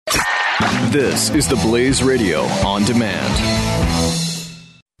This is the Blaze Radio on demand.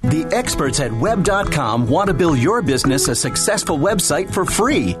 The experts at Web.com want to build your business a successful website for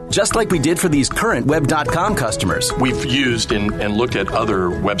free, just like we did for these current Web.com customers. We've used and looked at other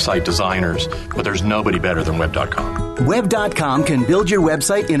website designers, but there's nobody better than Web.com. Web.com can build your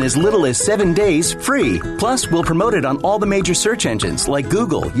website in as little as 7 days free. Plus, we'll promote it on all the major search engines like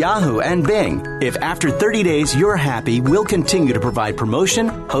Google, Yahoo, and Bing. If after 30 days you're happy, we'll continue to provide promotion,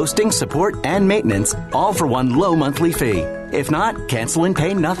 hosting, support, and maintenance, all for one low monthly fee. If not, cancel and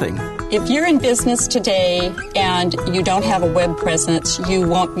pay nothing. If you're in business today and you don't have a web presence, you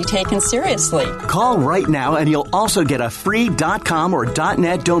won't be taken seriously. Call right now and you'll also get a free .com or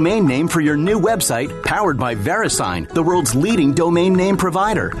 .net domain name for your new website powered by VeriSign, the world's leading domain name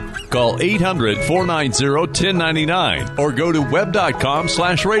provider. Call 800-490-1099 or go to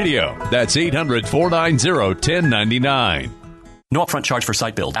web.com/radio. That's 800-490-1099. No upfront charge for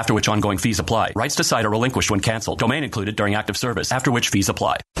site build, after which ongoing fees apply. Rights to site are relinquished when canceled. Domain included during active service, after which fees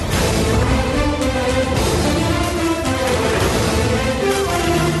apply.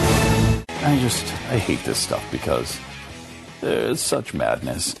 I hate this stuff because there's such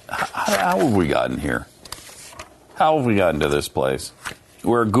madness. How have we gotten here? How have we gotten to this place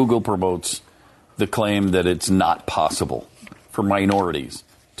where Google promotes the claim that it's not possible for minorities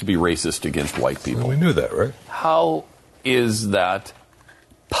to be racist against white people? Well, we knew that, right? How is that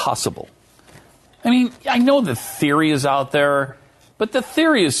possible? I mean, I know the theory is out there, but the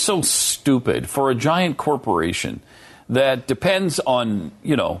theory is so stupid for a giant corporation that depends on,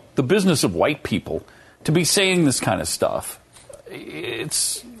 the business of white people to be saying this kind of stuff.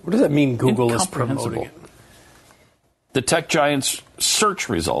 What does that mean, Google is promoting it? The tech giant's search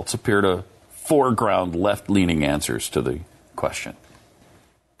results appear to foreground left-leaning answers to the question.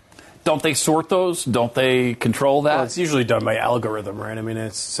 Don't they sort those? Don't they control that? Well, it's usually done by algorithm, right? I mean,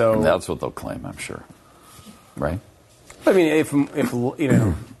 it's so... That's what they'll claim, I'm sure. Right? I mean, if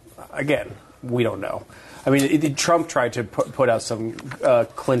again, we don't know. I mean, Trump tried to put out some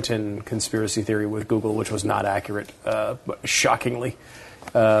Clinton conspiracy theory with Google, which was not accurate, shockingly,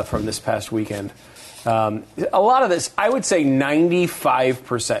 from this past weekend. A lot of this, I would say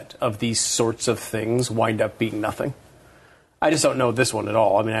 95% of these sorts of things wind up being nothing. I just don't know this one at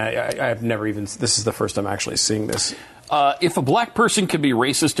all. I mean, I've never even... This is the first time actually seeing this. If a black person can be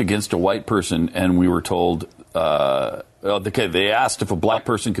racist against a white person, and we were told... they asked if a black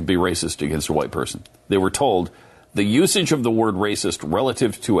person could be racist against a white person. They were told the usage of the word racist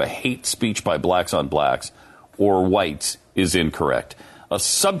relative to a hate speech by blacks on blacks or whites is incorrect. A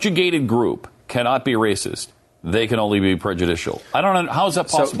subjugated group cannot be racist. They can only be prejudicial. I don't know. How is that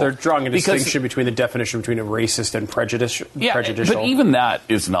possible? So they're drawing a distinction between the definition between a racist and prejudicial. But even that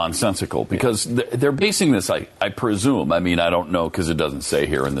is nonsensical because they're basing this, I presume. I mean, I don't know because it doesn't say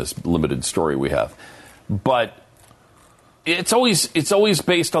here in this limited story we have. But it's always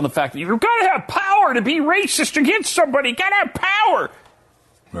based on the fact that you've got to have power to be racist against somebody. You've got to have power.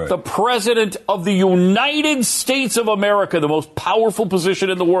 Right. The president of the United States of America, the most powerful position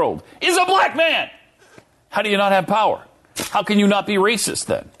in the world, is a black man. How do you not have power? How can you not be racist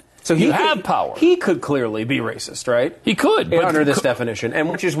then? So you have power. He could clearly be racist, right? He could. Under this definition, and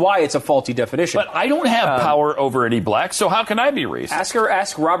which is why it's a faulty definition. But I don't have power over any blacks, so how can I be racist?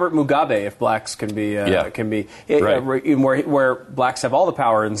 Ask Robert Mugabe if blacks can be where blacks have all the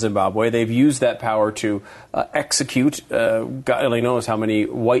power in Zimbabwe. They've used that power to execute God only knows how many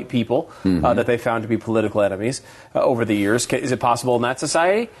white people that they found to be political enemies over the years. Is it possible in that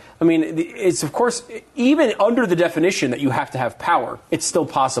society? I mean, it's of course, even under the definition that you have to have power, it's still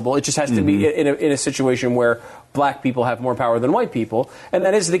possible. It just has to be in a situation where black people have more power than white people. And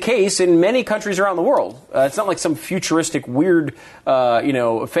that is the case in many countries around the world. It's not like some futuristic, weird,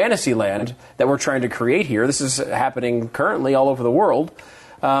 fantasy land that we're trying to create here. This is happening currently all over the world.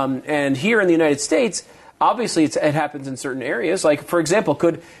 And here in the United States, obviously it happens in certain areas. Like, for example,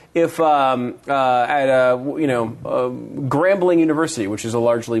 if Grambling University, which is a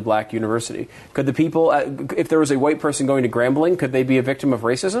largely black university, could the people, if there was a white person going to Grambling, could they be a victim of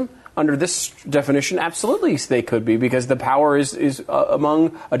racism? Under this definition, absolutely they could be, because the power is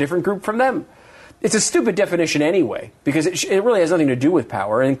among a different group from them. It's a stupid definition anyway, because it really has nothing to do with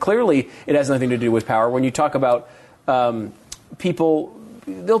power, and clearly it has nothing to do with power. When you talk about people,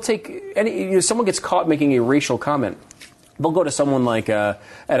 they'll take someone gets caught making a racial comment. They'll go to someone like at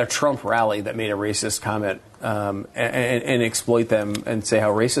a Trump rally that made a racist comment and exploit them and say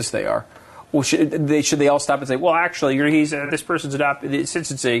how racist they are. Well, should they all stop and say, well, actually, this person's adopted,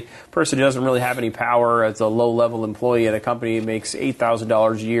 since it's a person who doesn't really have any power, it's a low-level employee at a company that makes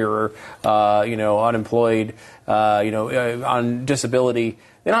 $8,000 a year, or unemployed, on disability,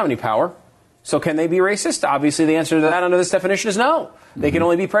 they don't have any power. So can they be racist? Obviously, the answer to that under this definition is no. They can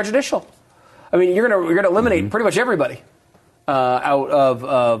only be prejudicial. I mean, you're going to eliminate pretty much everybody out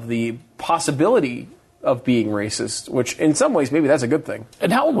of the possibility of being racist, which in some ways maybe that's a good thing.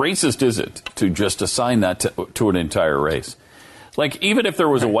 And how racist is it to just assign that to an entire race? Like, even if there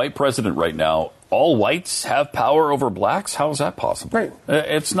was a white president right now, all whites have power over blacks? How is that possible? Right.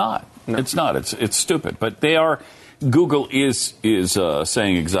 It's not. No. It's not. It's stupid. But they are. Google is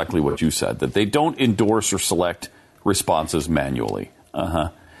saying exactly what you said, that they don't endorse or select responses manually. Yeah.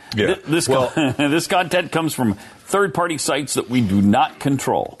 This content comes from third-party sites that we do not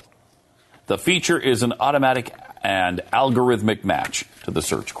control. The feature is an automatic and algorithmic match to the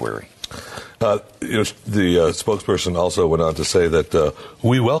search query. The spokesperson also went on to say that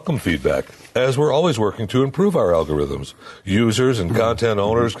we welcome feedback, as we're always working to improve our algorithms. Users and content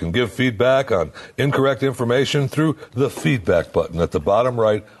owners can give feedback on incorrect information through the feedback button at the bottom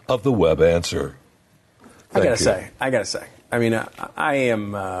right of the web answer. I gotta say. I mean, I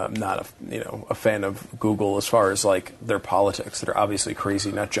am not a fan of Google as far as like their politics that are obviously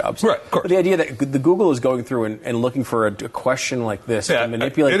crazy nut jobs. Right, of course. But the idea that the Google is going through and looking for a question like this to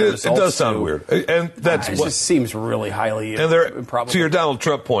manipulate the results. It does sound weird, and that's it just seems really highly improbable. To your Donald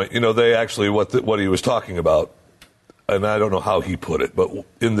Trump point, they actually what he was talking about, and I don't know how he put it, but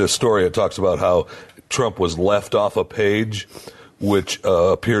in this story it talks about how Trump was left off a page which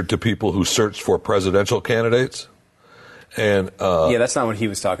appeared to people who searched for presidential candidates. And that's not what he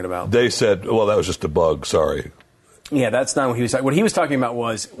was talking about. They said, well, that was just a bug, sorry. Yeah, that's not what he was talking about. What he was talking about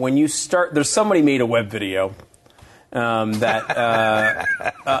was when you start, there's somebody made a web video that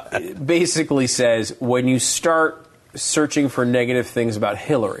basically says when you start searching for negative things about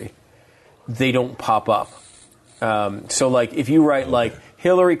Hillary, they don't pop up. So like if you write like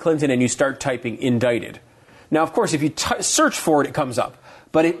Hillary Clinton and you start typing indicted. Now, of course, if you search for it, it comes up.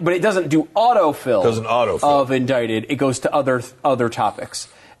 But it doesn't do autofill. Of indicted. It goes to other topics.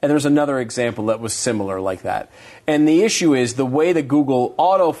 And there's another example that was similar like that. And the issue is the way the Google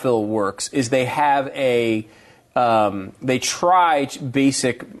autofill works is they have they try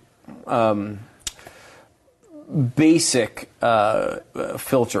basic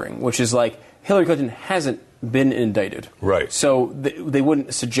filtering, which is like Hillary Clinton hasn't been indicted. Right. So they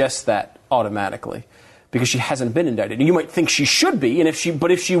wouldn't suggest that automatically, because she hasn't been indicted. And you might think she should be, and if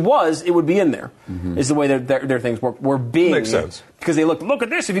she was, it would be in there. Mm-hmm. Is the way their things work. Where Bing makes sense, because they look at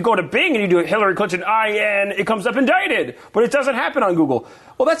this. If you go to Bing and you do Hillary Clinton IN, it comes up indicted, but it doesn't happen on Google.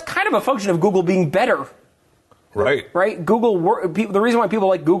 Well, that's kind of a function of Google being better. Right. Google. The reason why people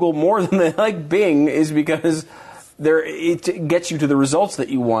like Google more than they like Bing is because it gets you to the results that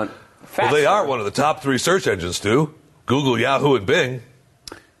you want faster. Well, they are one of the top 3 search engines too. Google, Yahoo, and Bing.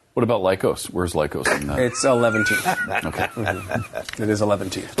 What about Lycos? Where's Lycos in that? It's 11th. Okay. Mm-hmm. It is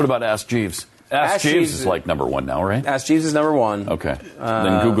 11th. What about Ask Jeeves? Ask Jeeves is like number 1 now, right? Ask Jeeves is number 1. Okay.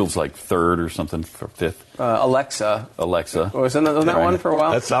 Then Google's like 3rd or something, for 5th. Alexa. Wasn't that one for a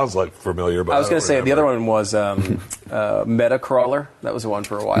while? That sounds like familiar, but I was going to say the other one was Metacrawler. That was the one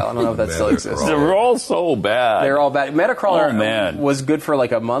for a while. I don't know if that still exists. They're all so bad. They're all bad. Metacrawler was good for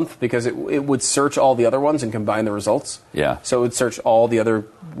like a month because it would search all the other ones and combine the results. Yeah. So it would search all the other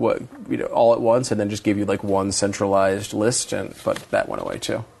all at once and then just give you like one centralized list. But that went away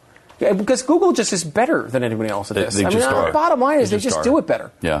too. Yeah, because Google just is better than anybody else at this. The bottom line is they just do it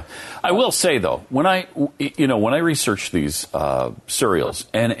better. Yeah, I will say though, when I research these serials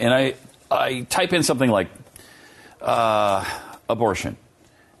and I type in something like abortion,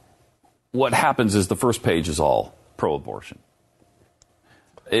 what happens is the first page is all pro-abortion.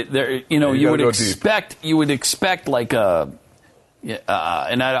 You would expect like a.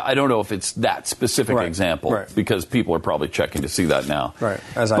 And I don't know if it's that specific example because people are probably checking to see that now. Right.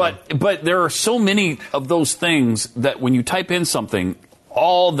 But there are so many of those things that when you type in something,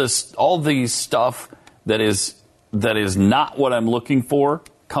 all these stuff that is not what I'm looking for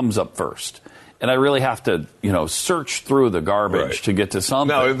comes up first. And I really have to, search through the garbage to get to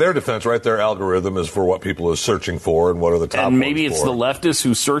something. Now, in their defense, their algorithm is for what people are searching for and what are the top ones. And maybe it's the leftists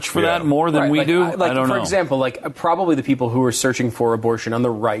who search for that more than we do. I don't know. For example, probably the people who are searching for abortion on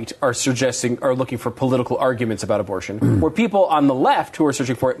the right are looking for political arguments about abortion, where people on the left who are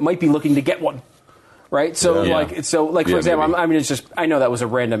searching for it might be looking to get one. Right, for example, I know that was a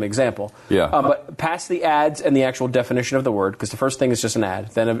random example. Yeah. But past the ads and the actual definition of the word, because the first thing is just an ad,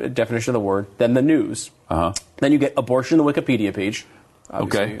 then a definition of the word, then the news. Then you get abortion, the Wikipedia page.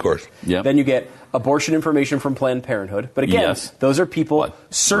 Okay, of course. Yeah. Then you get abortion information from Planned Parenthood. But again, those are people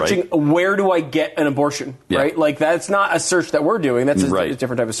searching where do I get an abortion, right? Like that's not a search that we're doing. That's a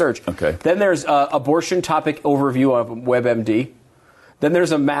different type of search. Okay. Then there's abortion topic overview of WebMD. Then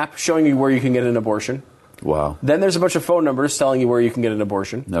there's a map showing you where you can get an abortion. Wow. Then there's a bunch of phone numbers telling you where you can get an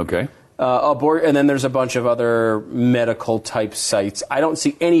abortion. Okay. And then there's a bunch of other medical-type sites. I don't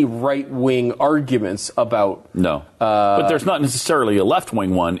see any right-wing arguments about... No. But there's not necessarily a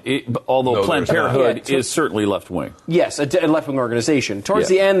left-wing one, although Planned Parenthood is certainly left-wing. Yes, a left-wing organization. Towards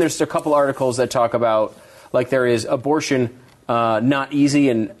the end, there's a couple articles that talk about, like there is abortion not easy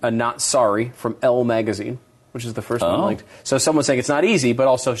and not sorry from Elle magazine, which is the first one linked. So someone's saying it's not easy, but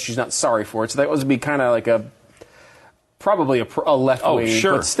also she's not sorry for it. So that would be kind of like probably a left wing,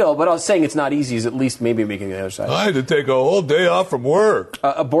 but still. But I was saying it's not easy is at least maybe making the other side. I had to take a whole day off from work.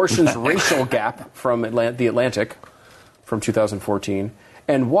 Abortion's racial gap from The Atlantic from 2014,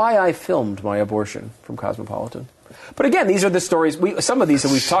 and why I filmed my abortion from Cosmopolitan. But again, these are the stories. Some of these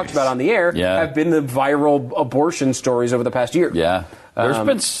that we've talked about on the air have been the viral abortion stories over the past year. Yeah, there's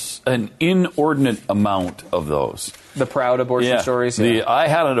been an inordinate amount of those. The proud abortion stories. Yeah. I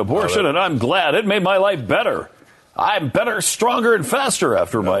had an abortion and I'm glad it made my life better. I'm better, stronger, and faster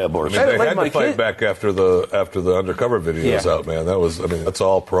after my abortion. I mean, they had to fight back after the undercover videos out, man. That's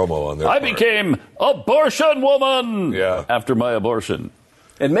all promo on there. I became abortion woman after my abortion.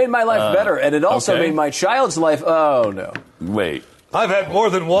 It made my life better, and it also made my child's life... Oh, no. Wait. I've had more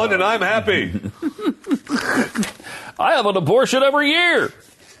than one, and I'm happy. I have an abortion every year,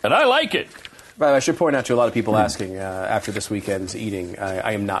 and I like it. But I should point out to a lot of people asking after this weekend's eating,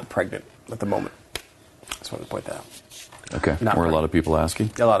 I am not pregnant at the moment. I just wanted to point that out. Okay. Were a lot of people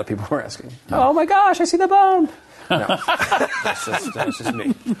asking? A lot of people were asking. Oh, my gosh, I see the bone. No, that's just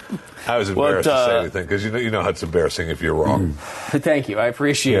me. I was embarrassed to say anything because you know how it's embarrassing if you're wrong. Thank you, I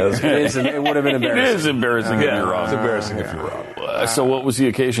appreciate it. It would have been embarrassing. It is embarraing if you're wrong. It's embarrassing if you're wrong. So, what was the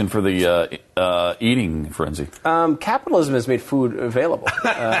occasion for the eating frenzy? Capitalism has made food available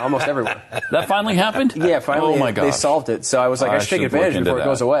almost everywhere. That finally happened? Yeah, finally. Oh my gosh. They solved it. So I was like, I should take advantage before it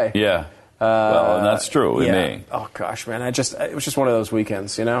goes away. Yeah. Well, and that's true. It may. Oh gosh, man! It was just one of those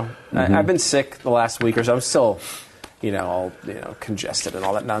weekends, you know. I've been sick the last week or so. I'm still, all congested and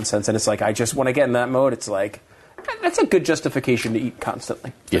all that nonsense. And it's like I just when I get in that mode, it's like that's a good justification to eat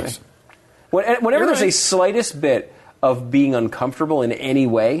constantly. Yes. Whenever there's a slightest bit of being uncomfortable in any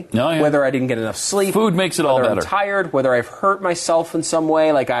way, whether I didn't get enough sleep, food makes it all better. Whether I'm tired, whether I've hurt myself in some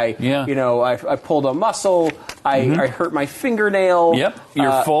way, like I pulled a muscle, I hurt my fingernail. Yep.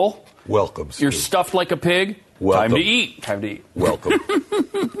 You're full. Welcome. You're stuffed like a pig. Welcome. Time to eat. Time to eat. Welcome.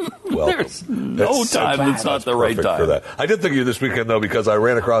 There's no time that's not the right time. For that. I did think of you this weekend, though, because I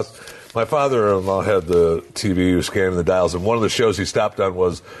ran across... My father-in-law had the TV, he was scanning the dials, and one of the shows he stopped on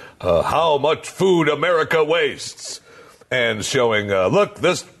was How Much Food America Wastes. And showing, look,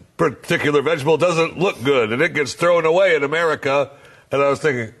 this particular vegetable doesn't look good, and it gets thrown away in America. And I was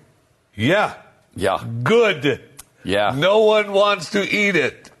thinking, yeah, good. Yeah. No one wants to eat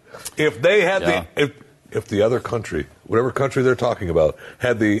it. If they had if the other country, whatever country they're talking about,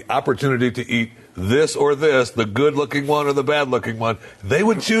 had the opportunity to eat this or this, the good-looking one or the bad-looking one, they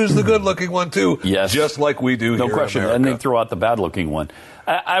would choose the good-looking one too. Yes. Just like we do here in question. America. And they throw out the bad-looking one.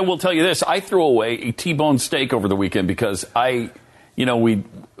 I will tell you this. I threw away a T-bone steak over the weekend because we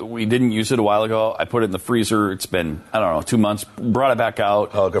didn't use it a while ago. I put it in the freezer. It's been, 2 months. Brought it back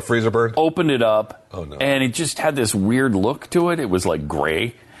out. Oh, like a freezer burn? Opened it up. Oh, no. And it just had this weird look to it. It was like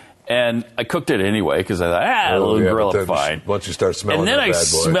gray. And I cooked it anyway because I thought, it'll grill it fine. Once you start smelling it, and then I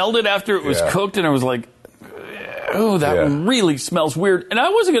smelled it after it was cooked, and I was like, oh, that really smells weird. And I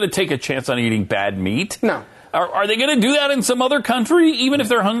wasn't going to take a chance on eating bad meat. No. Are they going to do that in some other country, even if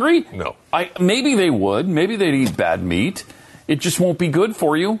they're hungry? No. Maybe they would. Maybe they'd eat bad meat. It just won't be good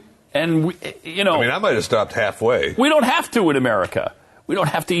for you. And, I might have stopped halfway. We don't have to in America. We don't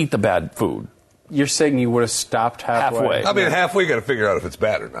have to eat the bad food. You're saying you would have stopped halfway? I mean, halfway, you got to figure out if it's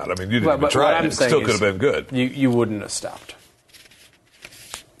bad or not. I mean, you didn't even try it. It still could have been good. You wouldn't have stopped.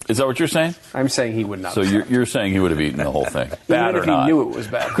 Is that what you're saying? I'm saying he would not. So you're saying he would have eaten the whole thing, bad even or if not? He knew it was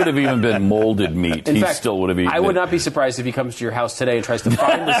bad. Could have even been molded meat. In he fact, still would have eaten. I would not be surprised if he comes to your house today and tries to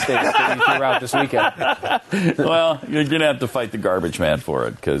find the steaks that you threw out this weekend. Well, you're going to have to fight the garbage man for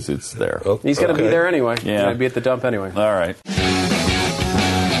it because it's there. He's going to be there anyway. Yeah. He's going to be at the dump anyway. All right.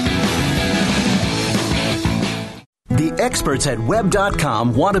 The experts at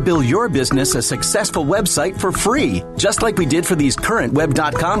Web.com want to build your business a successful website for free, just like we did for these current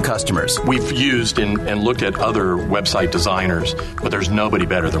Web.com customers. We've used and looked at other website designers, but there's nobody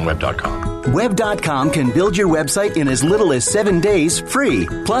better than Web.com. Web.com can build your website in as little as 7 days free.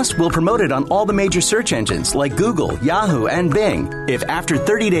 Plus, we'll promote it on all the major search engines like Google, Yahoo, and Bing. If after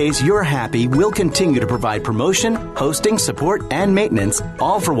 30 days you're happy, we'll continue to provide promotion, hosting, support, and maintenance,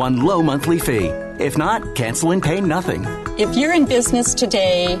 all for one low monthly fee. If not, cancel and pay nothing. If you're in business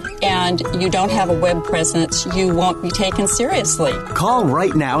today and you don't have a web presence, you won't be taken seriously. Call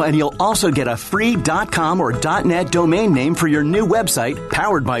right now and you'll also get a free .com or .net domain name for your new website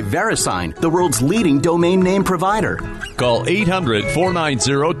powered by VeriSign, the world's leading domain name provider. Call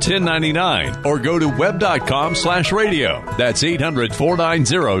 800-490-1099 or go to web.com/radio. That's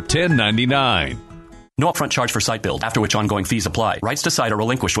 800-490-1099. No upfront charge for site build, after which ongoing fees apply. Rights to site are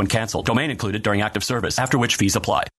relinquished when canceled. Domain included during active service, after which fees apply.